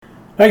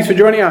Thanks for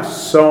joining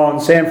us on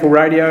SANFL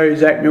Radio.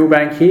 Zach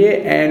Milbank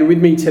here, and with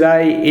me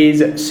today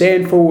is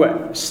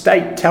SANFL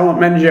State Talent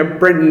Manager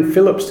Brenton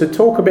Phillips to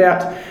talk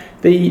about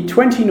the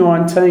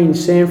 2019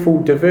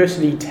 SANFL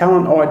Diversity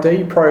Talent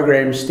ID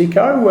program,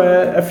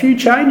 Sticko. A few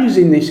changes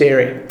in this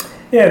area.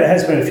 Yeah, there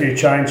has been a few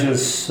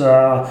changes.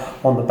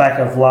 On the back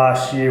of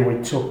last year,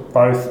 we took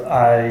both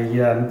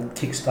a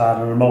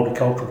Kickstarter and a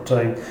multicultural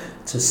team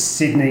to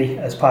Sydney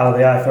as part of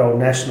the AFL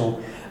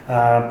National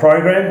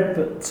program,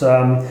 but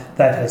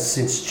that has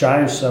since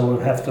changed, so we'll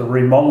have to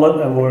remodel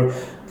it, and we're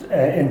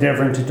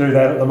endeavouring to do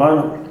that at the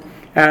moment.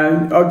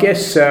 I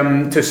guess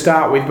to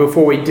start with,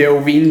 before we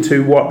delve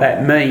into what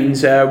that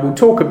means, we'll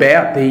talk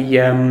about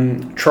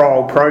the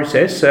trial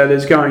process.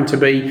 There's going to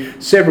be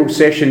several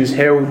sessions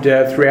held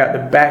throughout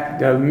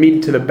the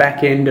mid to the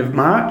back end of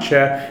March,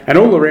 and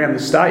all around the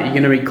state. You're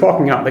going to be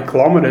clocking up the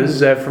kilometres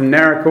from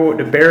Naracoorte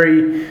to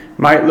Berry,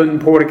 Maitland,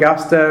 Port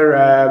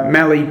Augusta,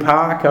 Mallee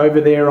Park over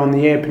there on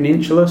the Eyre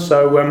Peninsula.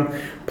 So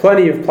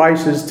plenty of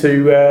places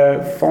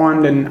to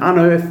find and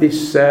unearth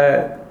this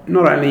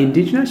not only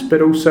Indigenous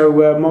but also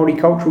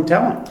multicultural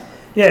talent.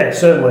 Yeah,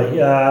 certainly.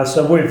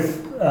 So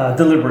we've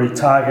deliberately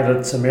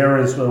targeted some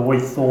areas where we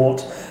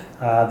thought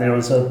there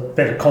was a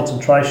better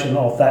concentration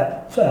of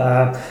that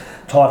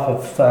type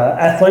of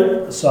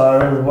athlete.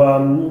 So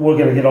we're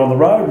going to get on the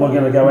road. We're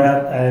going to go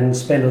out and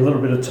spend a little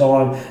bit of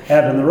time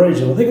out in the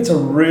region. I think it's a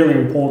really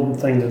important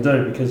thing to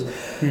do because,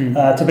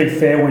 to be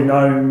fair, we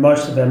know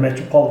most of our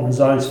metropolitan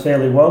zones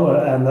fairly well,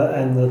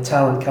 and the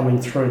talent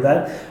coming through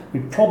that. We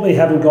probably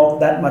haven't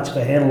got that much of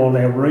a handle on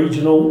our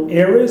regional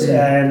areas,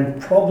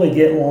 and probably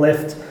get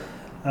left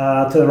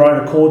to their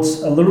own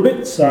accords a little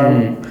bit.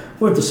 So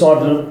we've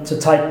decided to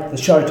take the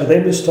show to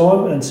them this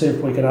time and see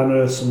if we can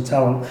unearth some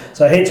talent.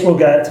 So hence we'll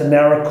go out to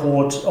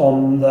Naracoorte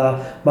on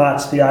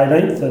March the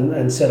 18th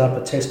and set up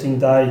a testing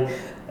day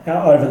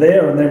over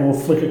there, and then we'll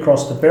flick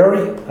across to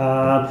Berry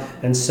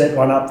and set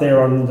one up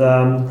there on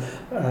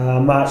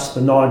March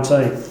the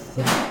 19th.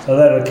 So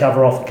that'll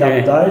cover off a couple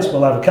of days.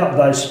 We'll have a couple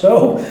of days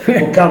spell.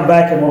 We'll come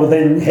back and we'll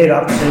then head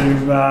up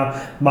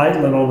to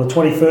Maitland on the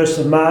 21st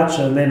of March,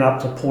 and then up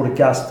to Port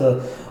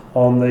Augusta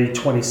on the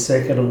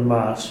 22nd of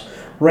March.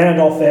 Round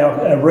off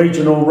our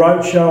regional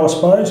roadshow, I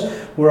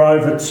suppose. We're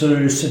over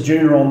to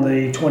Ceduna on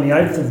the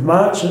 28th of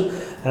March,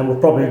 and we'll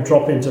probably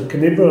drop into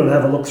Canberra and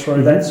have a look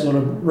through that sort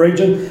of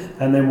region,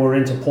 and then we're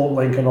into Port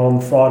Lincoln on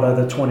Friday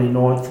the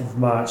 29th of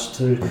March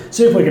to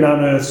see if we can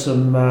unearth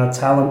some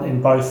talent in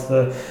both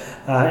the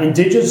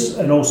Indigenous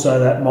and also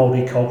that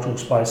multicultural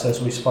space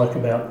as we spoke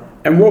about.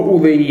 And what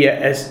will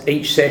as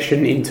each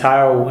session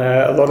entail?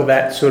 A lot of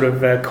that sort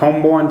of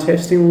combine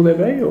testing, will there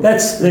be? Or?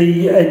 That's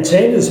the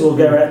intent, is we'll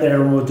go out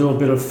there and we'll do a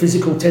bit of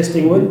physical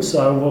testing with them.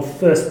 So we'll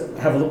first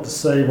have a look to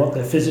see what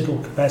their physical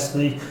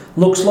capacity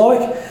looks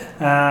like,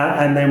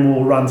 and then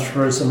we'll run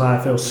through some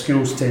AFL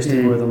skills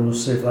testing with them. We'll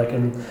see if they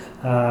can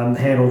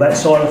handle that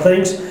side of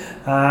things.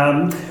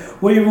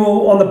 We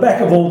will, on the back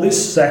of all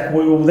this, Zach,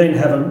 we will then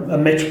have a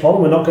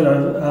metropolitan. We're not going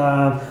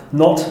to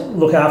not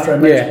look after our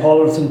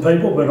metropolitan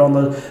people, but on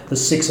the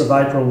 6th of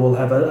April we'll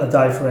have a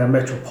day for our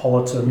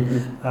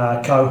metropolitan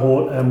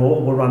cohort, and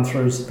we'll run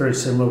through very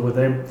similar with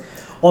them.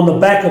 On the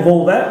back of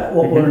all that,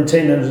 what we're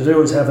intending to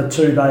do is have a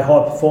 2-day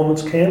high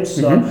performance camp.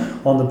 So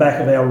on the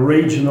back of our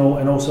regional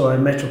and also our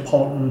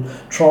metropolitan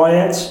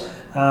tryouts,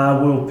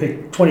 we'll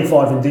pick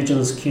 25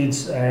 Indigenous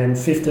kids and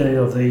 15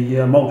 of the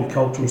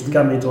multiculturals to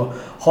come into a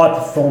high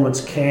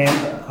performance camp,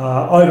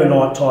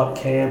 overnight type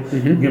camp.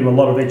 We'll give them a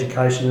lot of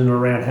education in and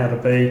around how to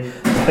be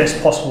the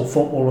best possible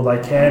footballer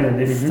they can, and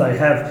if they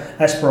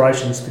have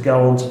aspirations to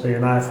go on to be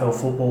an AFL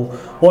football,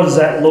 what does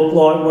that look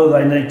like, what do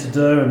they need to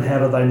do, and how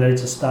do they need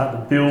to start to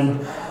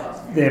build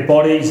their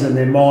bodies and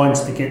their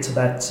minds to get to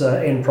that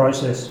end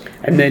process.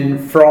 And then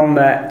from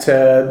that,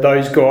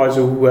 those guys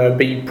will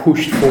be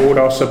pushed forward,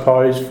 I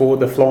suppose, for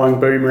the Flying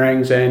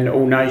Boomerangs and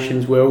All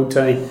Nations World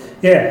team.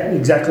 Yeah,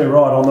 exactly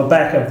right. On the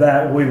back of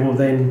that, we will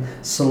then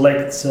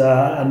select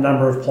a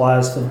number of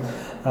players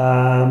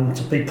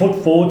to be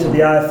put forward to the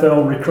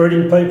AFL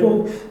recruiting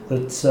people,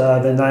 that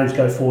their names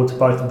go forward to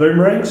both the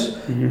Boomerangs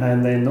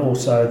and then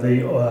also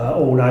the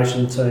All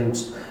Nation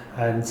teams.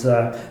 And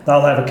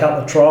they'll have a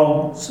couple of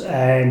trials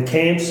and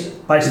camps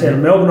based out of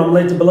Melbourne, I'm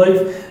led to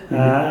believe,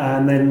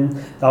 and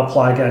then they'll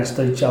play against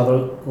each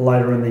other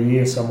later in the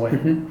year somewhere.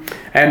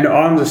 And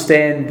I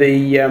understand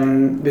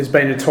there's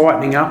been a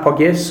tightening up, I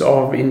guess,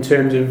 in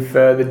terms of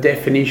the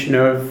definition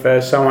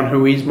of someone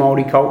who is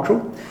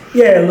multicultural.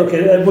 Yeah, look,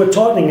 we're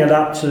tightening it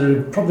up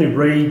to probably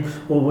read,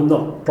 well,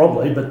 not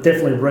probably, but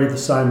definitely read the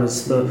same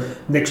as the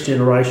next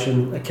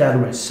generation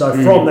academies. So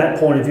from that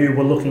point of view,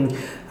 we're looking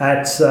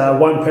at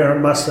one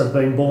parent must have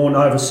been born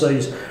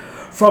overseas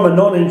from a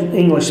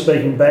non-English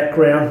speaking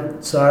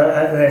background. So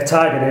our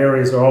target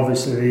areas are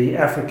obviously the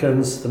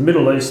Africans, the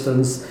Middle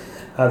Easterns,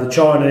 the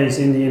Chinese,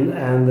 Indian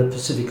and the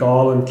Pacific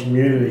Island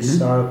communities.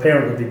 So a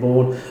parent to be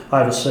born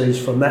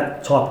overseas from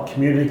that type of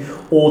community,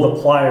 or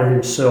the player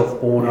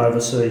himself born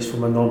overseas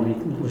from a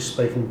non-English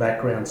speaking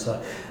background.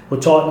 So we're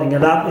tightening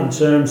it up in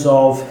terms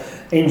of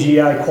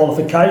NGA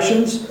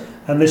qualifications,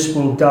 and this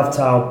will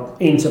dovetail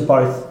into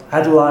both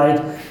Adelaide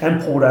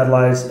and Port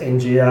Adelaide's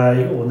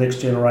NGA or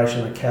Next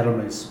Generation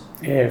Academies.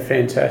 Yeah,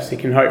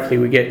 fantastic, and hopefully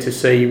we get to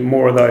see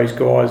more of those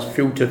guys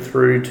filter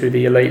through to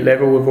the elite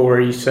level. We've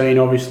already seen,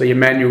 obviously,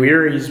 Emmanuel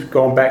Earie's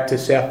gone back to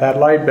South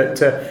Adelaide,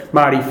 but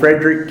Marty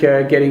Frederick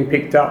getting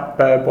picked up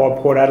by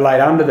Port Adelaide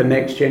under the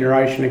Next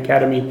Generation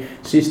Academy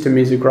system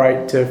is a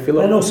great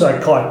filler. And also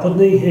Kai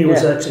Pudney, he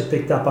was actually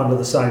picked up under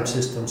the same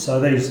system.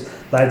 So these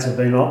lads have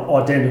been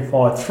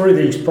identified through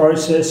these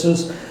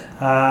processes.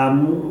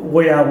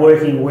 We are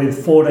working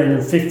with 14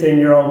 and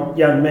 15-year-old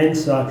young men,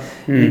 so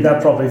they're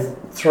probably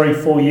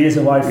 3-4 years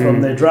away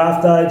from their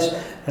draft age.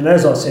 And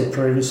as I said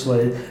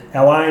previously,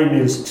 our aim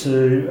is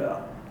to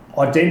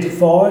not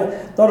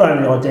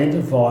only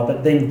identify,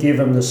 but then give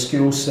them the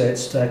skill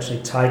sets to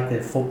actually take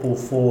their football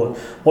forward.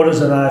 What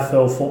does an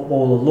AFL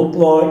footballer look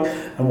like,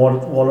 and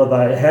what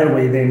are they? How do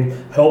we then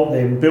help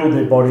them build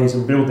their bodies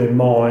and build their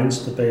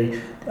minds to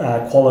be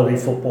quality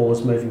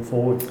footballers moving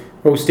forward?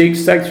 Well,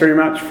 Sticks, thanks very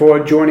much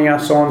for joining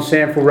us on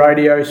Sample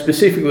Radio,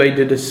 specifically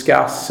to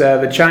discuss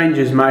the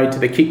changes made to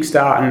the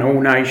Kickstart and All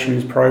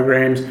Nations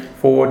programs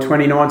for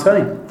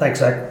 2019. Thanks,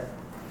 Zach.